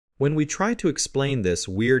When we try to explain this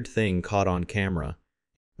weird thing caught on camera,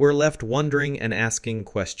 we're left wondering and asking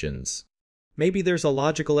questions. Maybe there's a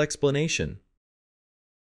logical explanation.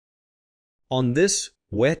 On this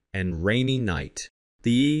wet and rainy night,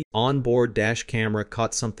 the onboard dash camera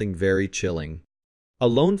caught something very chilling. A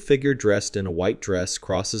lone figure dressed in a white dress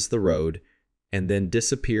crosses the road and then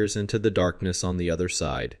disappears into the darkness on the other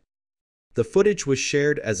side. The footage was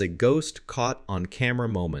shared as a ghost caught on camera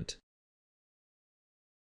moment.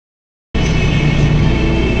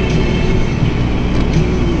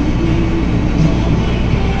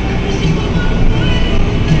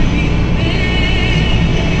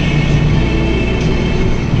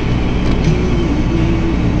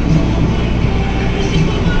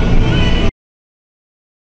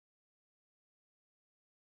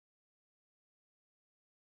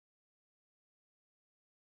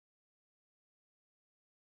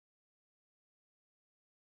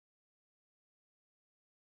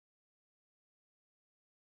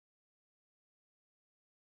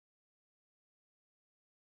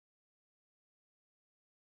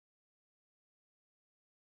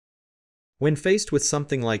 When faced with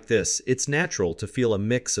something like this, it's natural to feel a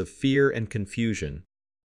mix of fear and confusion.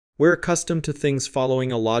 We're accustomed to things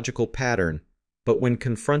following a logical pattern, but when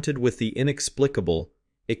confronted with the inexplicable,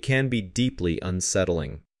 it can be deeply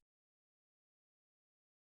unsettling.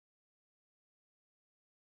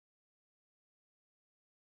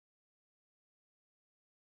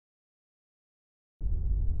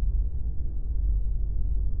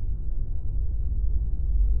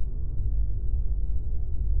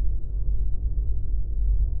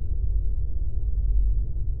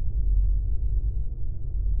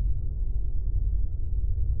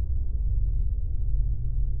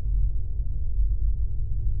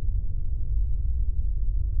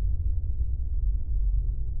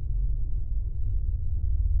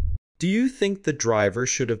 Do you think the driver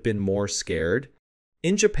should have been more scared?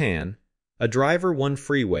 In Japan, a driver one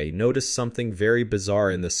freeway noticed something very bizarre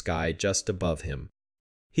in the sky just above him.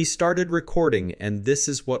 He started recording, and this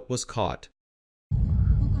is what was caught.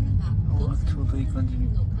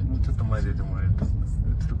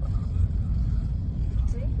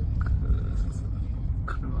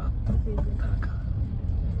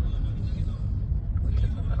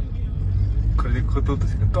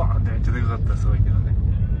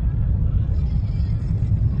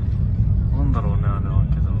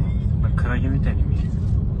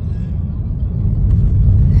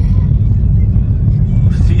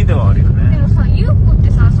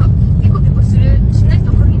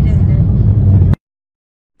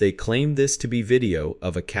 They claim this to be video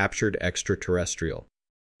of a captured extraterrestrial.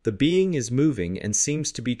 The being is moving and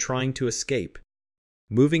seems to be trying to escape.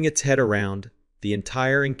 Moving its head around, the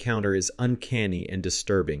entire encounter is uncanny and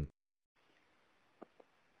disturbing.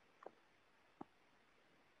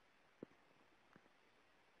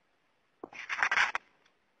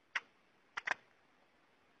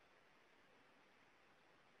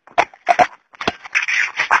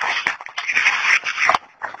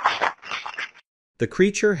 The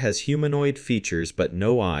creature has humanoid features but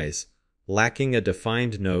no eyes, lacking a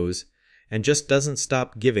defined nose, and just doesn't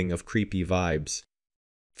stop giving of creepy vibes.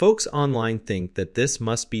 Folks online think that this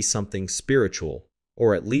must be something spiritual,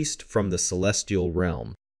 or at least from the celestial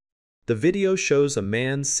realm. The video shows a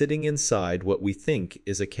man sitting inside what we think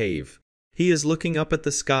is a cave. He is looking up at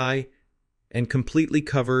the sky and completely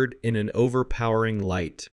covered in an overpowering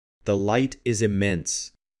light. The light is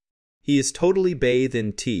immense. He is totally bathed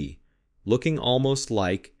in tea, looking almost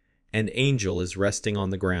like an angel is resting on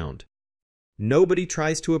the ground. Nobody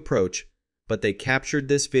tries to approach, but they captured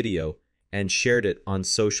this video and shared it on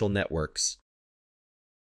social networks.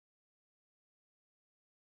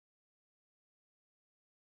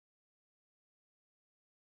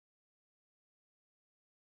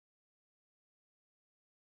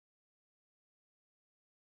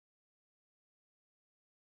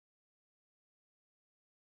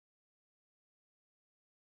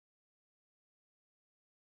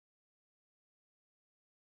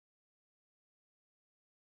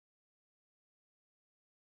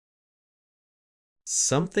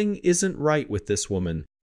 Something isn't right with this woman.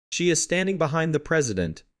 She is standing behind the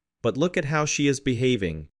president, but look at how she is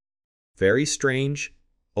behaving. Very strange,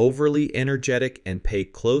 overly energetic, and pay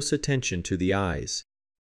close attention to the eyes.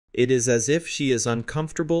 It is as if she is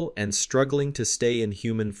uncomfortable and struggling to stay in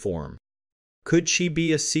human form. Could she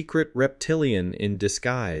be a secret reptilian in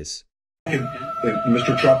disguise?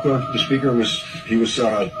 Mr. Trump, the speaker, he was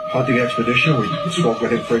on a hunting expedition. We spoke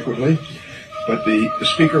with him frequently. But the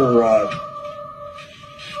speaker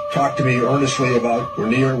talked to me earnestly about we're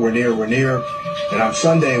near, we're near, we're near. And on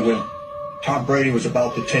Sunday, when Tom Brady was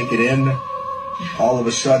about to take it in, all of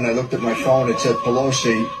a sudden I looked at my phone, it said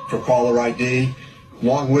Pelosi for caller ID.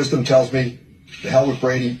 Long wisdom tells me, the hell with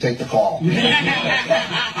Brady, take the call. And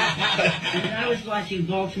I was watching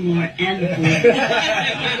Baltimore and the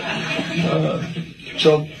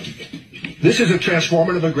So this is a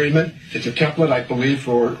transformative agreement. It's a template, I believe,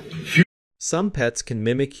 for future. Some pets can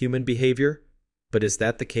mimic human behavior, but is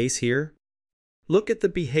that the case here? Look at the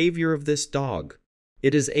behavior of this dog.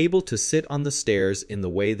 It is able to sit on the stairs in the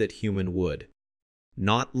way that human would.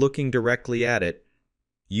 Not looking directly at it,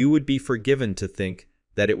 you would be forgiven to think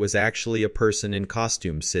that it was actually a person in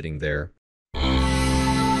costume sitting there.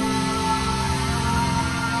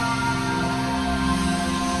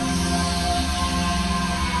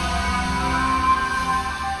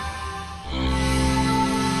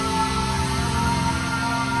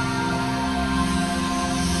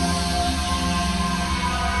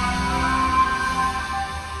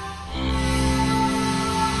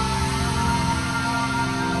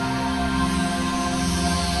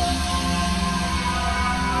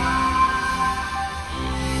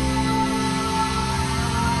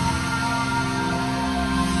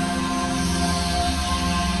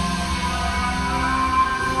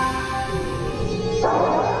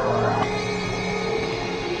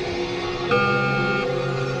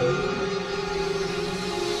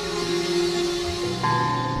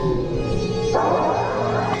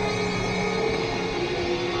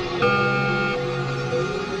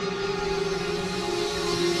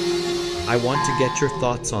 I want to get your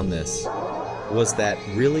thoughts on this. Was that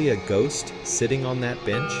really a ghost sitting on that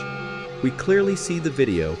bench? We clearly see the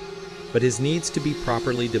video, but it needs to be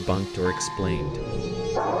properly debunked or explained.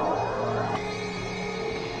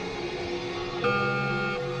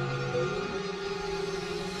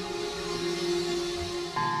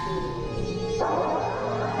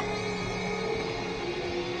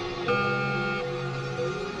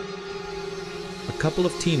 A couple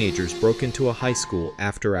of teenagers broke into a high school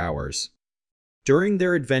after hours. During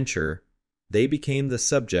their adventure, they became the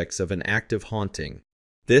subjects of an active haunting.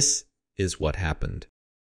 This is what happened.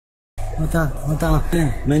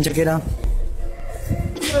 Man, check it out.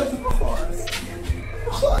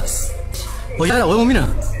 Oye, ahora, huevón, mira.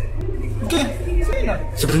 ¿Qué?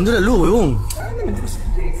 Se prendió la luz, huevón.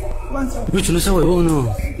 Lucho, no seas huevón,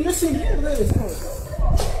 no.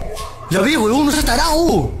 Ya vi, huevón, no seas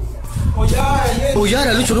tarado. Oye,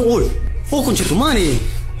 ahora, Lucho, no. Oh, conchetumare.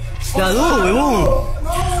 Ya dos, huevón.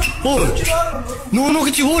 Oh. No,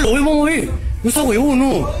 que chivolo, huevón, vamos a ver. No seas huevón,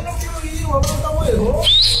 no.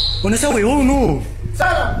 No seas huevón, no.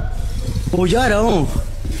 Oye, ahora, oh.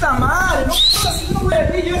 Puta madre, no así, no voy a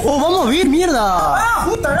ver yo. Oh, vamos a ver, mierda. Ah,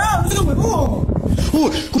 puta, no seas huevón.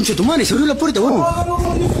 Oh, conchetumare, se abrió la puerta, huevón.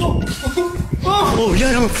 Oh,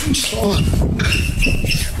 ya, no.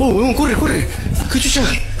 Oh, huevón, corre. ¿Qué chucha?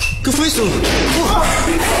 ¿Qué fue eso? Oh.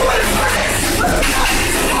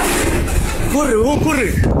 Corre, huevón,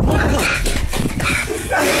 corre.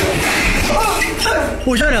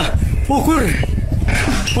 Oh, Yara. Oh, corre.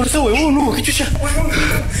 Por esa huevón, no, qué chucha.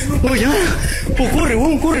 Oh, Yara. Oh, corre,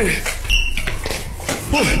 huevón, corre.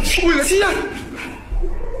 Oh, la silla.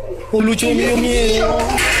 Oh, Lucho, me dio miedo.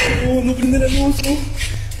 Oh, no prende la luz.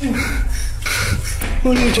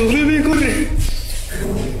 Oh, Lucho, ven, corre.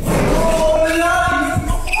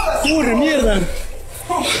 Corre, mierda.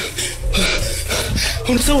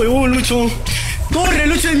 ¿Dónde está, huevón, Lucho? ¡Corre,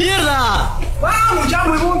 Lucho de mierda! Vamos ya,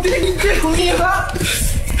 huevón, tiene que ir con mierda.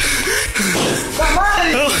 ¡La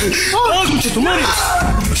madre! ¡Oh, conchetumare!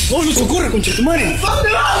 ¡Oh, Lucho, corre, conchetumare!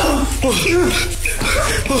 ¿Dónde vamos?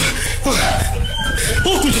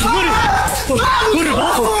 ¡Oh, conchetumare! ¡Corre para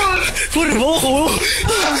abajo! ¡Corre para abajo, huevón!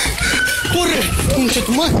 ¡Corre,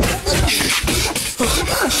 conchetumare!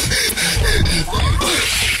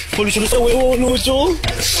 ¡Oh, Lucho, no está huevón, Lucho!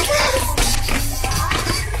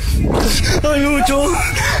 ¡Ay, Lucho!